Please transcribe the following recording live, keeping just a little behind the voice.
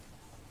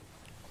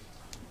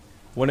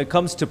When it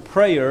comes to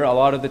prayer, a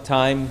lot of the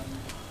time,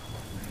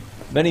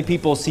 many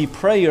people see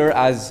prayer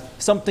as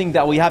something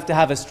that we have to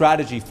have a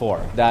strategy for,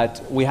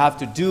 that we have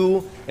to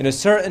do in a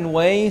certain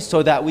way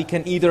so that we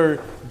can either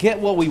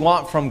get what we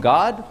want from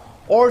God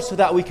or so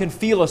that we can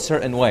feel a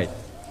certain way.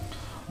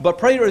 But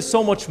prayer is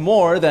so much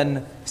more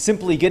than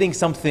simply getting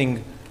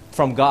something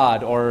from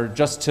God or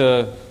just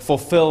to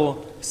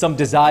fulfill some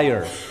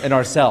desire in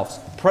ourselves.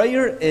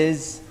 Prayer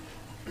is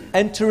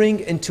entering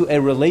into a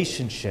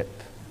relationship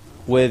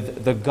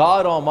with the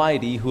God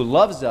Almighty who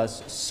loves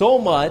us so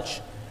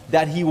much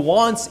that He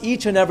wants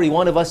each and every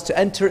one of us to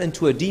enter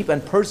into a deep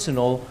and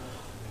personal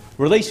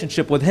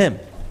relationship with Him.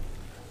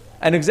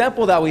 An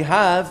example that we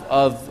have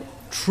of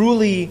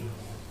truly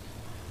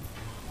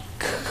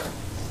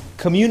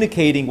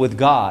communicating with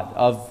God,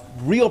 of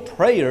real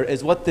prayer,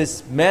 is what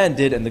this man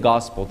did in the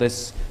gospel,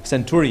 this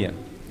centurion.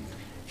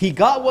 He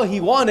got what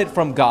he wanted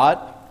from God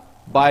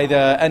by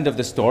the end of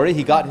the story.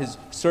 He got his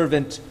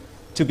servant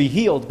to be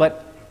healed,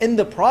 but in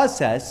the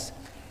process,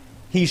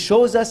 he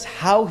shows us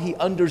how he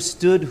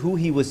understood who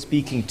he was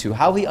speaking to,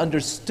 how he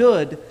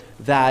understood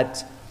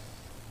that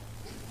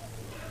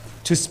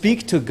to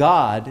speak to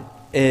God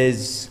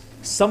is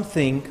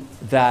something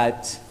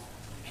that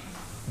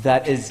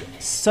is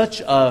such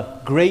a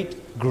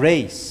great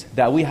grace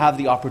that we have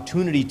the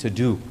opportunity to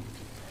do.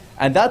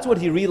 And that's what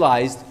he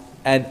realized,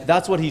 and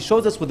that's what he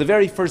shows us with the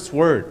very first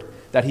word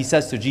that he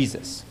says to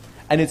Jesus.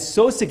 And it's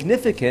so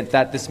significant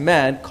that this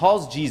man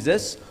calls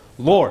Jesus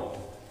Lord,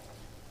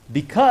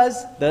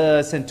 because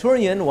the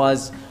centurion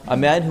was a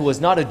man who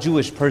was not a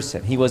Jewish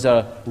person. He was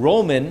a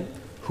Roman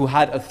who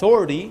had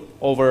authority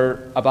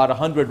over about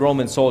 100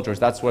 Roman soldiers.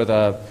 That's where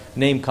the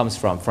name comes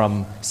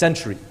from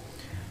century.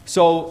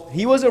 So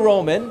he was a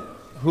Roman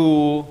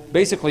who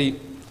basically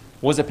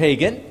was a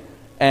pagan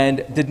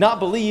and did not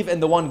believe in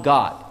the one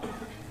God.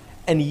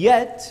 And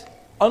yet,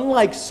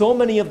 unlike so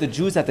many of the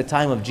Jews at the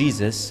time of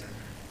Jesus,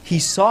 he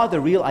saw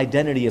the real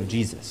identity of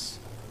Jesus,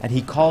 and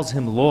he calls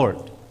him Lord.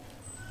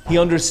 He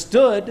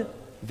understood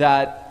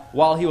that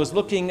while he was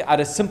looking at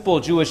a simple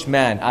Jewish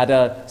man, at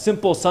a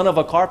simple son of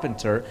a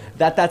carpenter,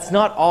 that's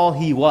not all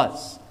he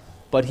was,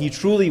 but he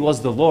truly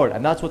was the Lord,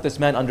 and that's what this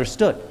man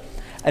understood.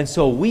 And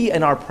so we,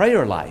 in our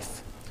prayer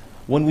life,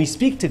 when we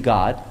speak to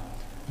God,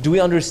 do we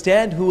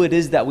understand who it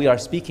is that we are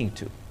speaking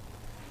to?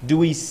 Do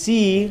we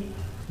see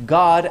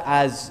God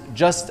as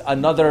just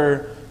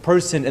another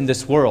person in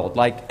this world,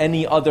 like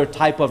any other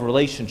type of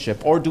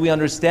relationship? Or do we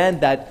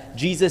understand that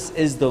Jesus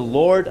is the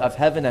Lord of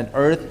heaven and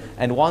earth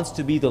and wants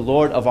to be the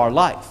Lord of our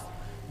life?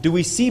 Do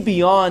we see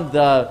beyond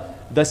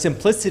the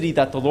simplicity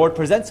that the Lord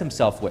presents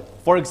Himself with?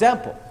 For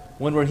example,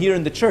 when we're here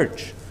in the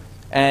church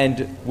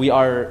and we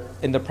are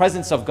in the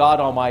presence of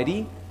God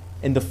Almighty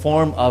in the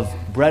form of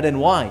bread and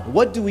wine,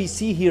 what do we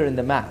see here in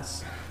the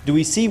Mass? Do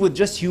we see with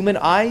just human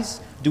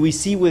eyes? Do we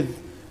see with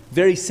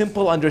very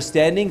simple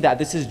understanding that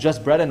this is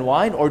just bread and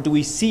wine? Or do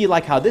we see,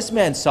 like how this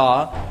man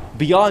saw,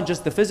 beyond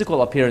just the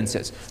physical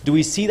appearances? Do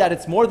we see that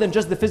it's more than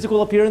just the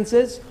physical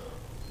appearances?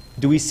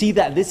 Do we see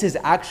that this is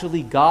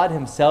actually God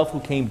Himself who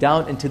came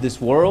down into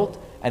this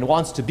world and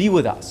wants to be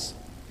with us?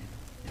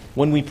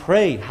 When we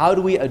pray, how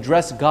do we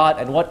address God,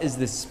 and what is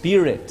the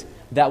spirit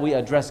that we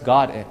address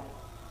God in?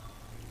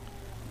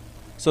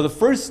 So the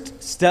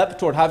first step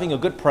toward having a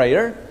good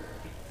prayer,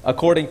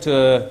 according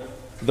to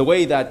the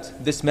way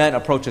that this man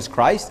approaches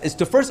Christ, is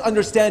to first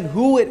understand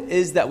who it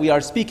is that we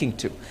are speaking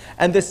to.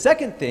 And the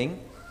second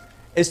thing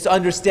is to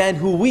understand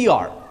who we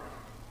are,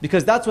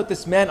 because that's what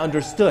this man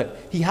understood.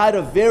 He had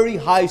a very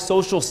high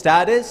social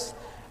status,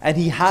 and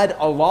he had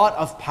a lot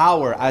of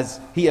power, as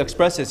he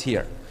expresses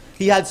here.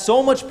 He had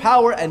so much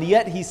power, and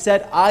yet he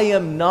said, I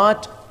am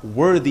not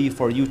worthy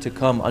for you to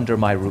come under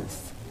my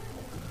roof.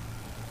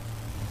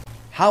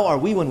 How are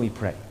we when we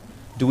pray?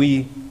 Do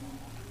we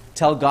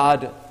tell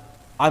God,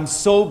 I'm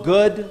so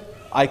good,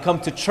 I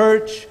come to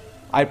church,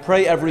 I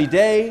pray every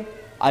day,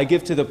 I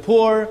give to the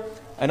poor,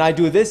 and I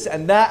do this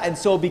and that, and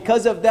so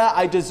because of that,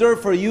 I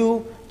deserve for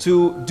you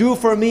to do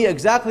for me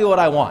exactly what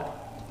I want?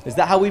 Is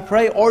that how we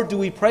pray? Or do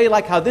we pray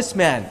like how this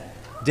man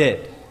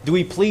did? Do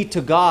we plead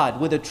to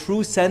God with a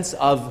true sense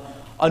of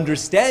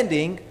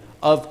understanding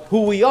of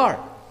who we are?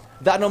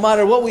 That no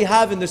matter what we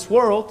have in this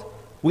world,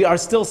 we are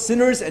still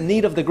sinners in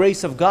need of the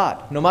grace of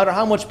God. No matter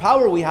how much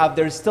power we have,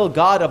 there's still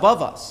God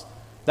above us.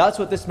 That's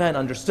what this man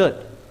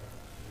understood.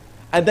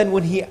 And then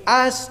when he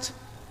asked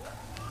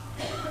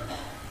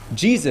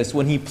Jesus,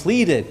 when he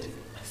pleaded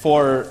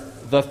for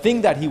the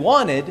thing that he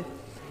wanted,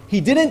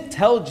 he didn't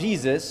tell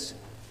Jesus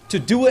to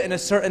do it in a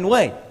certain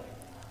way.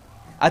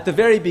 At the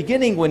very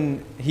beginning,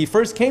 when he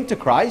first came to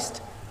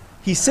Christ,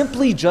 he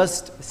simply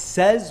just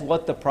says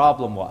what the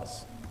problem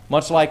was.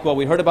 Much like what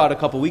we heard about a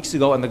couple weeks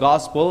ago in the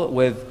Gospel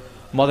with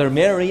Mother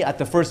Mary at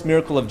the first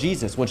miracle of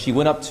Jesus, when she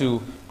went up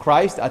to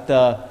Christ at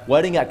the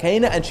wedding at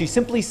Cana, and she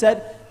simply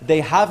said,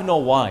 they have no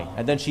wine.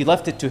 And then she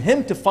left it to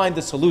him to find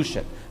the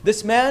solution.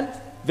 This man,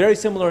 very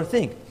similar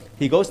thing.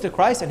 He goes to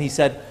Christ and he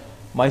said,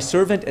 my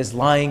servant is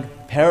lying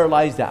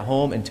paralyzed at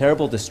home in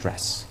terrible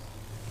distress.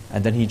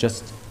 And then he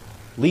just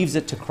leaves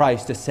it to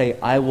Christ to say,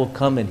 I will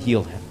come and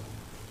heal him.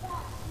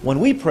 When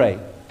we pray,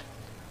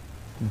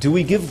 do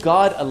we give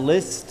God a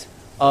list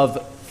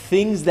of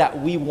things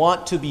that we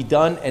want to be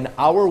done in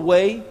our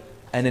way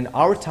and in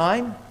our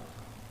time?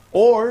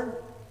 Or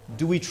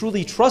do we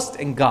truly trust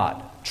in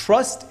God?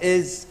 Trust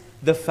is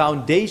the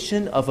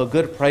foundation of a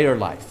good prayer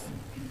life.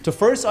 To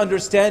first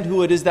understand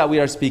who it is that we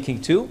are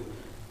speaking to,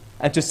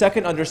 and to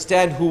second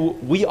understand who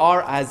we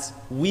are as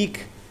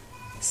weak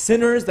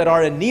sinners that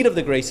are in need of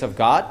the grace of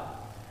God,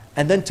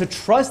 and then to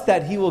trust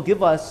that He will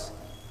give us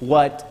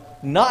what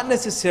not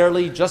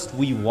necessarily just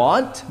we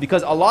want,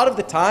 because a lot of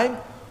the time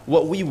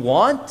what we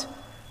want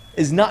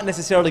is not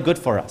necessarily good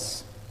for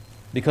us,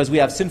 because we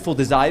have sinful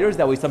desires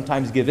that we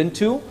sometimes give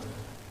into,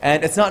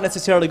 and it's not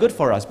necessarily good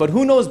for us. But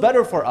who knows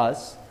better for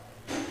us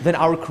than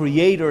our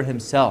Creator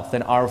Himself,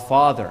 than our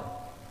Father,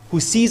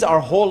 who sees our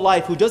whole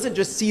life, who doesn't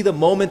just see the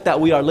moment that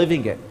we are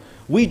living in.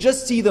 We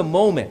just see the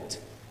moment.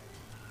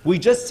 We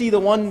just see the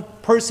one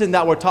person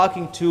that we're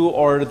talking to,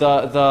 or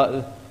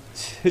the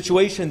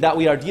situation that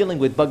we are dealing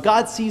with. But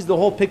God sees the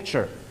whole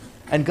picture,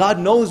 and God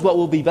knows what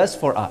will be best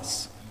for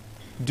us.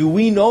 Do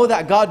we know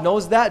that God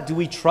knows that? Do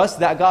we trust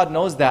that God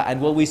knows that?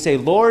 And will we say,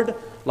 Lord,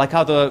 like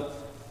how the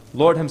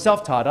Lord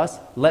Himself taught us,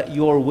 let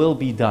your will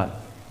be done.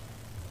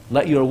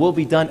 Let your will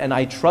be done, and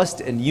I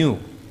trust in you.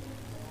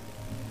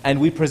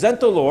 And we present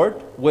the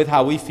Lord with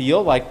how we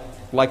feel,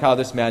 like how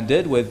this man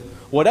did, with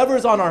whatever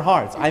is on our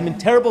hearts. I'm in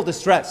terrible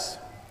distress,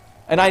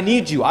 and I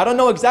need you. I don't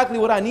know exactly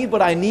what I need,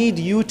 but I need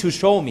you to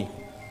show me.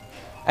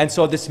 And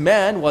so this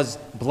man was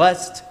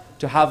blessed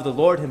to have the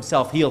Lord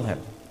Himself heal him.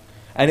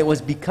 And it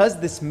was because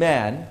this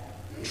man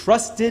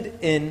trusted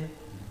in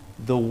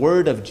the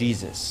word of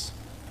Jesus.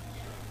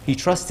 He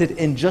trusted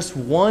in just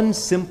one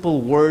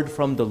simple word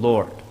from the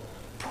Lord.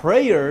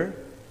 Prayer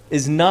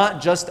is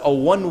not just a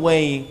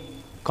one-way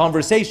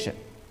conversation,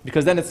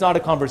 because then it's not a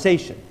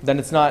conversation. Then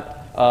it's not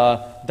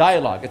a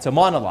dialogue, it's a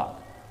monologue.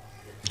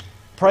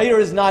 Prayer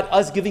is not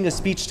us giving a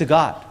speech to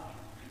God.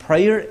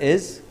 Prayer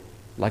is,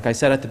 like I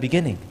said at the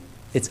beginning,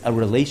 it's a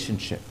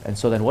relationship. And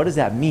so then what does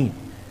that mean?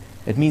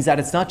 It means that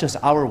it's not just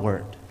our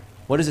word.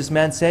 What does this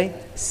man say?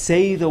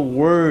 Say the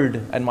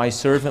word and my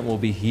servant will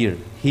be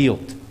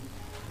healed.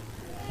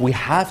 We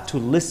have to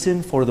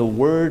listen for the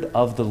word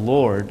of the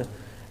Lord,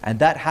 and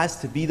that has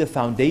to be the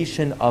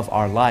foundation of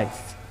our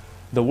life.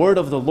 The word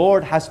of the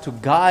Lord has to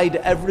guide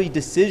every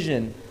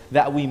decision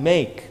that we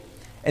make,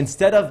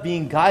 instead of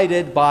being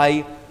guided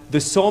by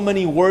the so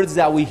many words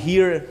that we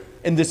hear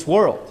in this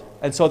world.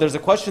 And so there's a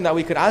question that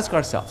we could ask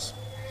ourselves.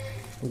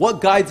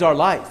 What guides our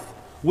life?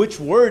 Which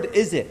word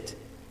is it?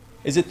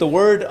 Is it the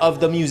word of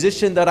the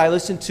musician that I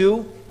listen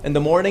to in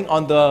the morning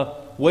on the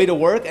way to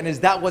work? And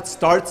is that what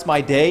starts my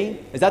day?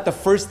 Is that the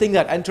first thing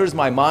that enters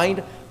my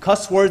mind?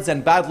 Cuss words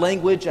and bad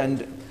language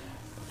and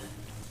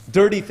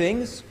dirty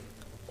things?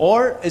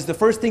 Or is the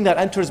first thing that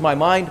enters my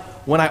mind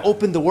when I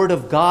open the Word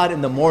of God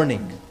in the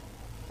morning,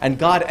 and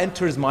God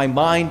enters my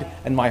mind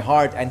and my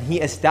heart, and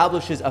He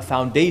establishes a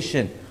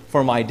foundation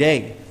for my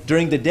day?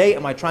 During the day,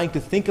 am I trying to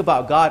think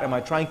about God? Am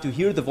I trying to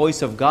hear the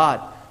voice of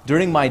God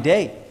during my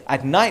day?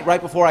 At night,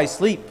 right before I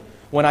sleep,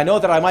 when I know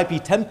that I might be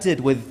tempted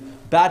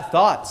with bad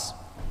thoughts,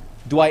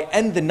 do I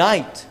end the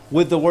night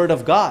with the Word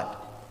of God?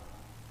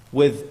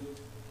 With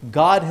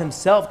God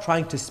Himself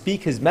trying to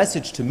speak His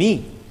message to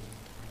me?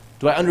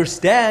 Do I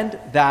understand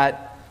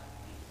that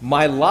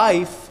my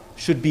life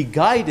should be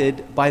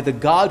guided by the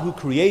God who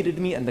created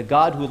me and the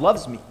God who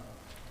loves me?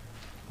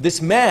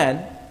 This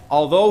man,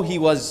 although he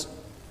was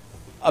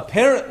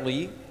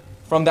apparently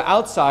from the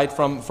outside,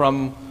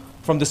 from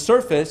the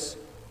surface,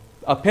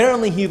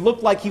 apparently he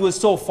looked like he was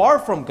so far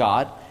from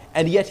God,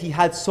 and yet he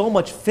had so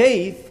much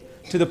faith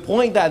to the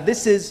point that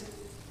this is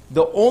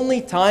the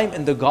only time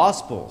in the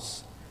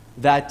Gospels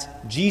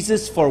that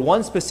Jesus, for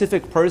one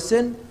specific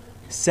person,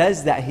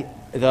 says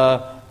that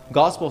the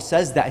Gospel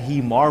says that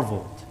He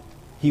marveled.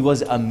 He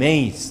was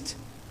amazed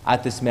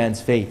at this man's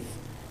faith,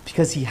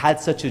 because he had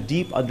such a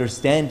deep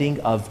understanding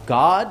of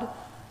God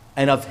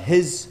and of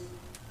his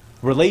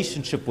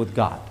relationship with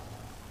God.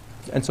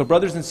 And so,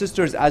 brothers and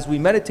sisters, as we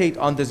meditate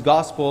on this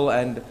Gospel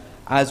and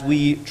as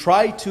we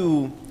try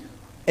to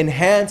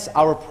enhance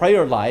our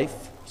prayer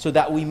life so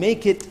that we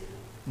make it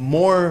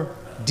more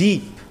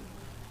deep,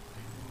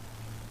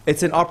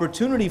 it's an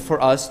opportunity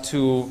for us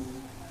to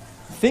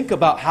think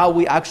about how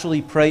we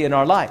actually pray in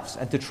our lives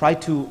and to try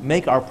to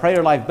make our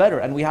prayer life better.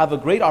 And we have a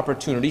great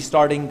opportunity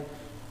starting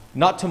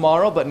not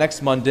tomorrow but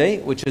next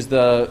Monday, which is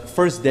the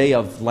first day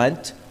of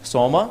Lent,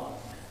 Soma.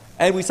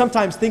 And we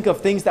sometimes think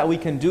of things that we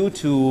can do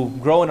to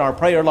grow in our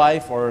prayer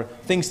life, or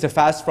things to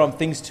fast from,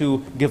 things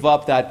to give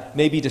up that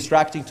may be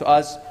distracting to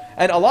us.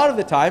 And a lot of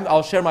the time,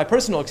 I'll share my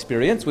personal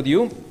experience with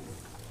you.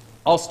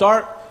 I'll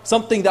start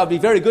something that will be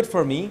very good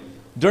for me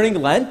during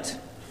Lent,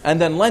 and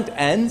then Lent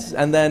ends,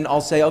 and then I'll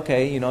say,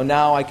 okay,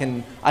 now I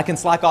can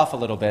slack off a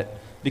little bit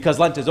because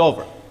Lent is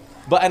over.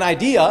 But an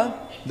idea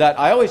that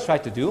I always try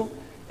to do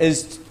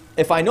is,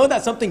 if I know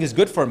that something is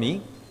good for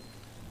me,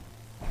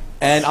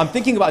 and I'm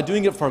thinking about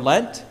doing it for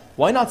Lent,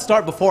 why not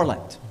start before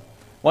Lent?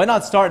 Why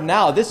not start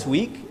now, this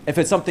week, if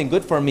it's something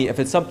good for me, if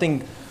it's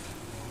something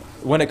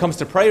when it comes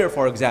to prayer,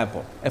 for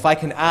example, if I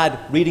can add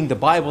reading the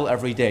Bible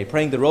every day,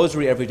 praying the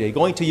rosary every day,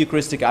 going to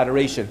Eucharistic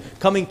adoration,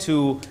 coming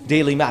to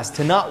daily Mass,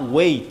 to not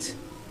wait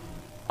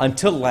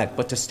until Lent,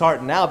 but to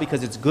start now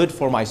because it's good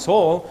for my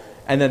soul.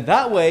 And then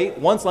that way,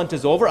 once Lent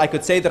is over, I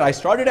could say that I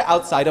started it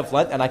outside of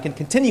Lent and I can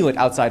continue it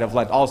outside of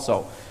Lent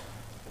also.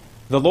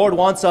 The Lord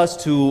wants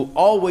us to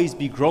always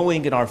be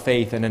growing in our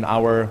faith and in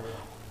our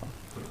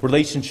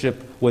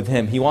relationship with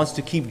Him. He wants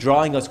to keep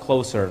drawing us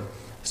closer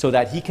so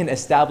that He can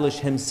establish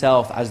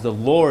Himself as the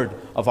Lord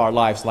of our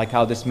lives, like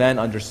how this man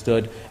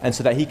understood, and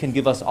so that He can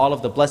give us all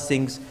of the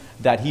blessings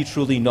that He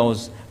truly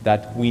knows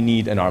that we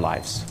need in our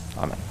lives.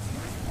 Amen.